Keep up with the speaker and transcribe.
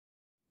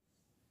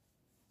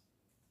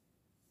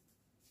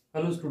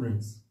Hello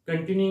students,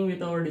 continuing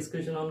with our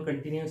discussion on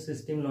continuous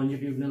system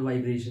longitudinal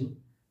vibration.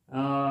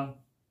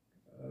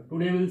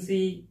 Today we'll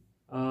see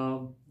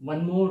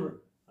one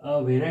more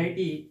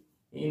variety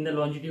in the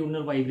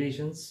longitudinal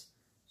vibrations.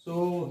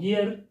 So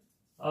here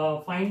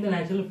find the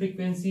natural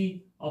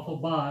frequency of a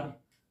bar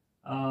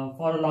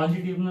for a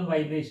longitudinal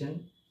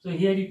vibration. So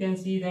here you can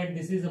see that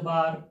this is a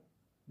bar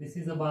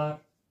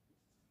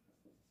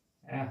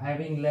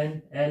having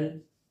length L,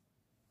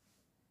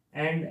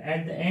 and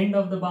at the end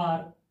of the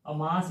bar a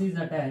mass is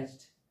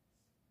attached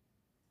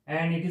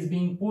and it is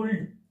being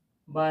pulled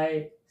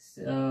by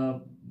a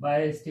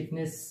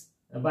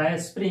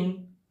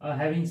spring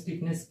having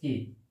stiffness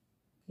K.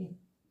 Okay,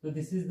 so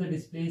this is the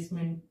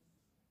displacement.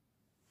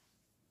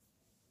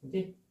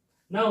 Okay,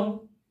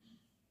 now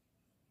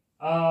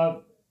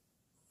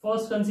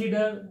first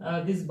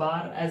consider this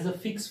bar as a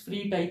fixed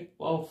free type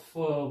of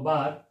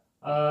bar,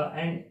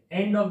 and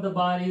end of the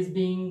bar is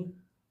being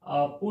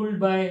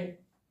pulled by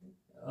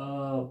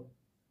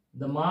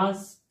the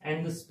mass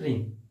and the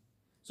spring.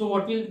 So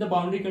what will be the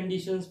boundary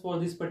conditions for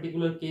this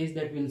particular case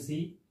that we'll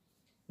see?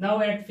 Now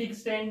at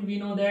fixed end we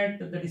know that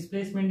the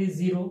displacement is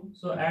 0.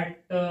 So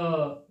at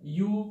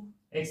u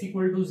x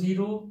equal to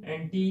 0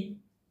 and t,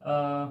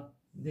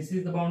 this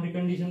is the boundary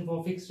condition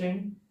for fixed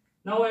end.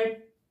 Now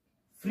at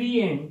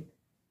free end,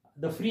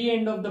 the free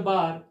end of the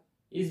bar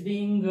is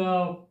being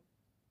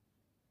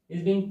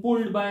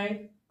pulled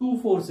by two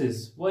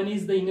forces. One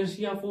is the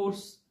inertia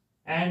force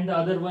and the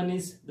other one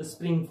is the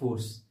spring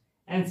force.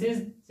 And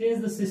since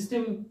the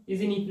system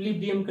is in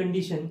equilibrium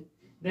condition,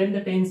 then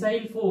the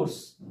tensile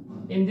force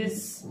in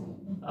this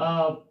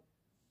bar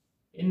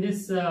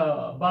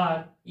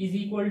is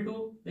equal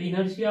to the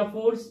inertia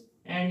force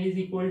and is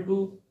equal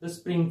to the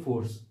spring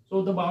force.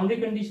 So the boundary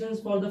conditions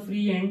for the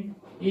free end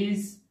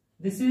is,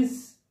 this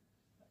is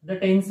the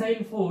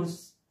tensile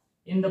force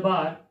in the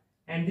bar,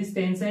 and this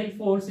tensile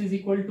force is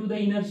equal to the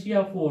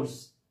inertia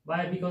force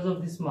because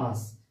of this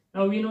mass.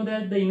 Now we know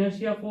that the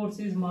inertia force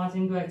is mass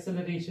into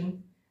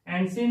acceleration,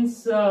 and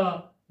since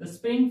the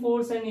spring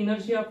force and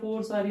inertia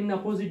force are in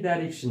opposite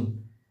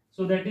direction,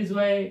 so that is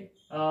why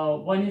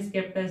one is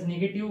kept as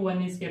negative,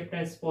 one is kept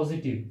as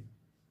positive.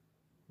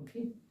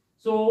 Okay,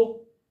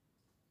 so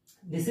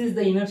this is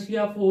the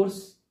inertia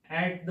force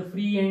at the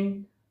free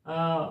end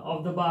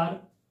of the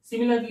bar.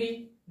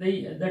 Similarly,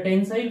 the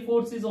tensile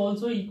force is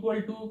also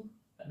equal to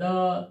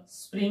the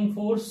spring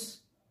force.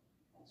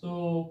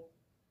 So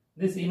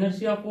this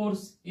inertia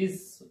force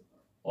is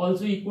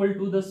also equal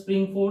to the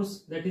spring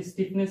force, that is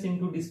stiffness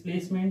into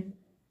displacement.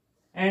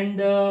 And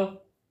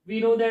we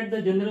know that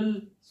the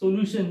general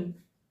solution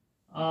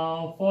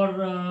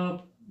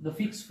for the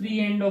fixed free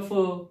end of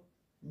a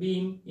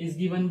beam is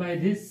given by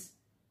this,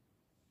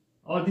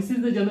 or this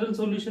is the general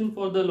solution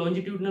for the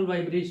longitudinal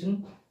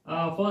vibration.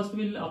 First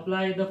we'll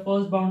apply the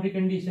first boundary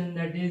condition,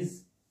 that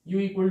is u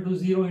equal to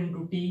 0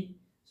 into t.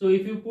 So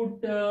if you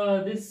put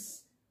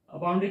this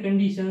boundary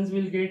conditions,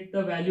 we'll get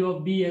the value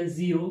of b as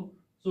 0.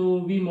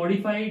 So we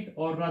modified,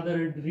 or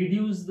rather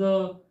reduce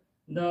the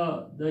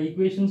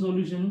equation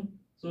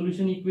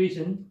solution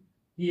equation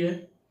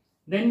here.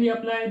 Then we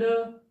apply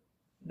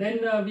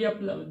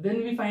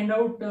then we find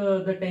out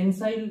the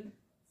tensile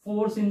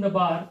force in the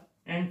bar,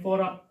 and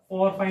for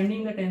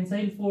finding the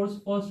tensile force,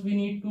 first we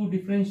need to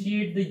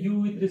differentiate the u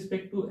with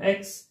respect to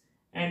x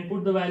and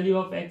put the value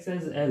of x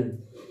as L.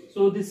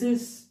 So this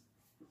is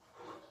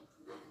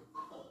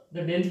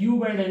the del u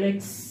by del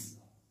x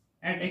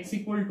at x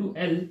equal to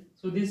L.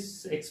 So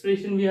this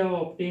expression we have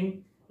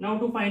obtained. Now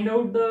to find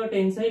out the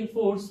tensile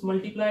force,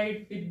 multiply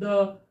it with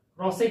the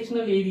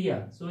cross-sectional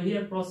area. So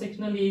here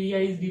cross-sectional area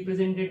is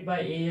represented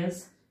by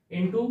AS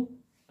into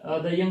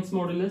the Young's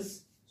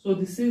modulus. So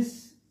this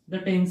is the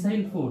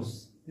tensile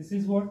force. This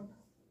is what?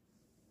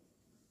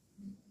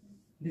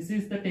 This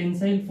is the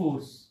tensile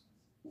force.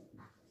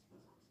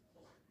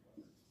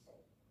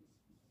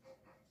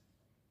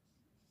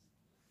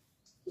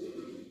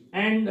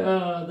 And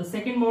the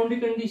second boundary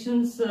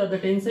conditions, the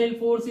tensile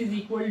force is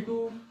equal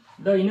to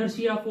the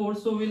inertia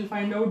force. So we'll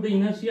find out the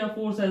inertia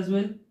force as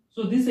well.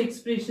 So this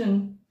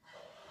expression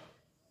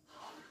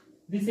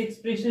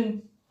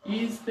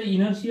is the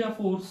inertia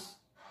force.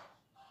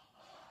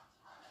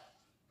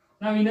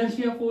 Now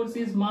inertia force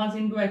is mass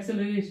into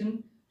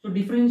acceleration. So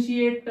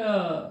differentiate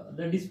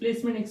the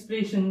displacement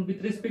expression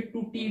with respect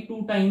to t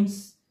 2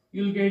 times,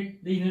 you will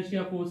get the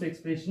inertia force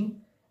expression.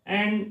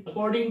 And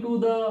according to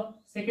the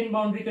second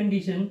boundary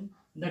condition,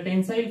 the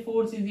tensile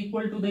force is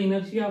equal to the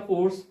inertia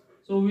force.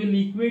 So we will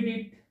equate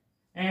it,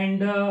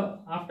 and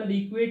after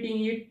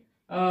equating it,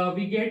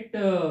 we get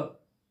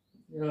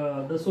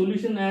the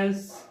solution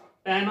as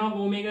tan of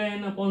omega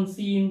n upon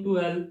c into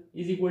L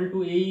is equal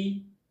to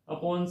AE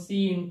upon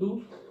c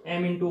into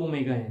m into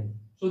omega n.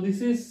 So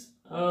this is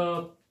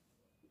the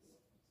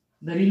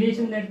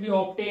relation that we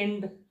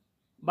obtained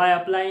by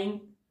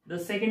applying the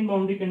second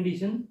boundary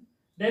condition.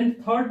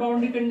 Then third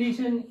boundary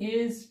condition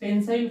is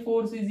tensile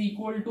force is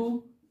equal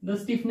to the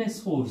stiffness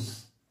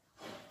force.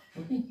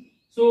 Okay,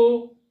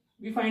 so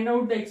we find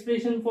out the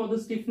expression for the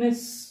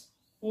stiffness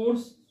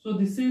force. So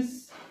this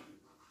is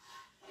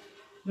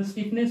the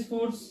stiffness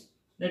force,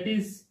 that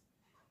is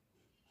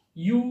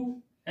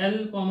U,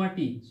 L, comma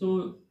T.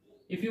 So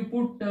if you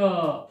put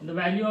the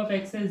value of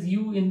x as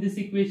u in this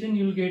equation,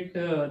 you will get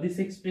this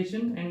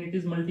expression, and it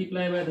is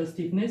multiplied by the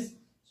stiffness.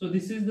 So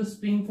this is the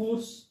spring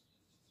force,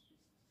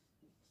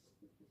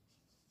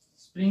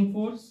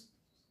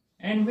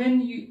 and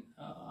when you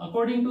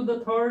according to the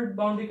third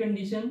boundary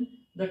condition,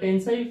 the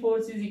tensile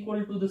force is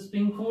equal to the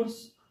spring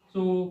force.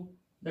 So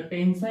the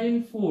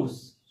tensile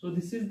force, so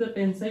this is the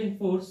tensile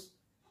force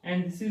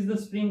and this is the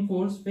spring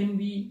force. When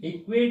we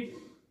equate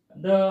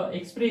the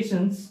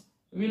expressions,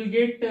 we will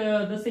get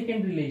the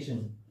second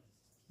relation,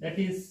 that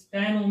is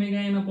tan omega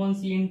n upon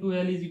c into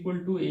L is equal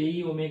to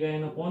ae omega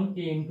n upon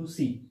k into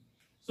c.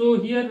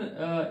 So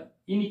here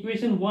in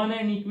equation 1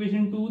 and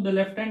equation 2, the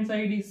left hand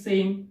side is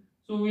same,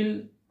 so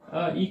we'll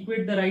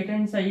equate the right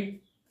hand side.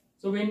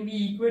 So when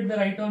we equate the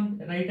right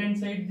hand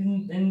side,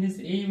 then this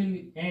a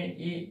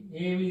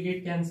will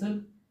get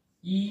cancelled,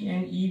 e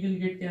and e will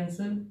get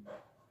cancelled,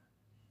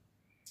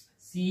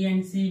 c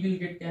and c will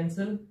get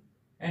cancelled,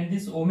 and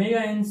this omega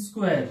n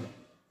square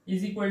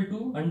is equal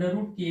to under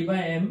root k by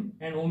m,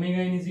 and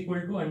omega n is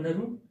equal to under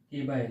root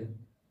k by l.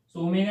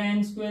 So omega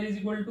n square is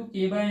equal to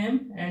k by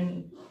m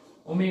and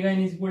omega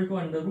n is equal to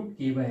under root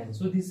k by n.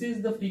 So this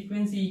is the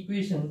frequency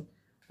equation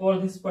for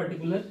this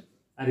particular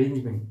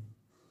arrangement.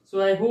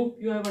 So I hope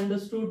you have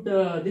understood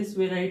this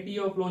variety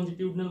of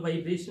longitudinal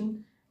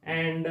vibration,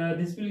 and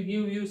this will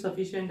give you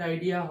sufficient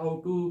idea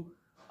how to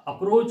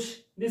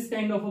approach this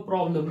kind of a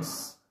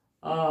problems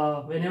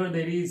whenever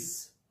there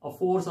is a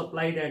force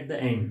applied at the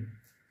end.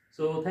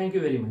 So thank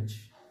you very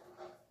much.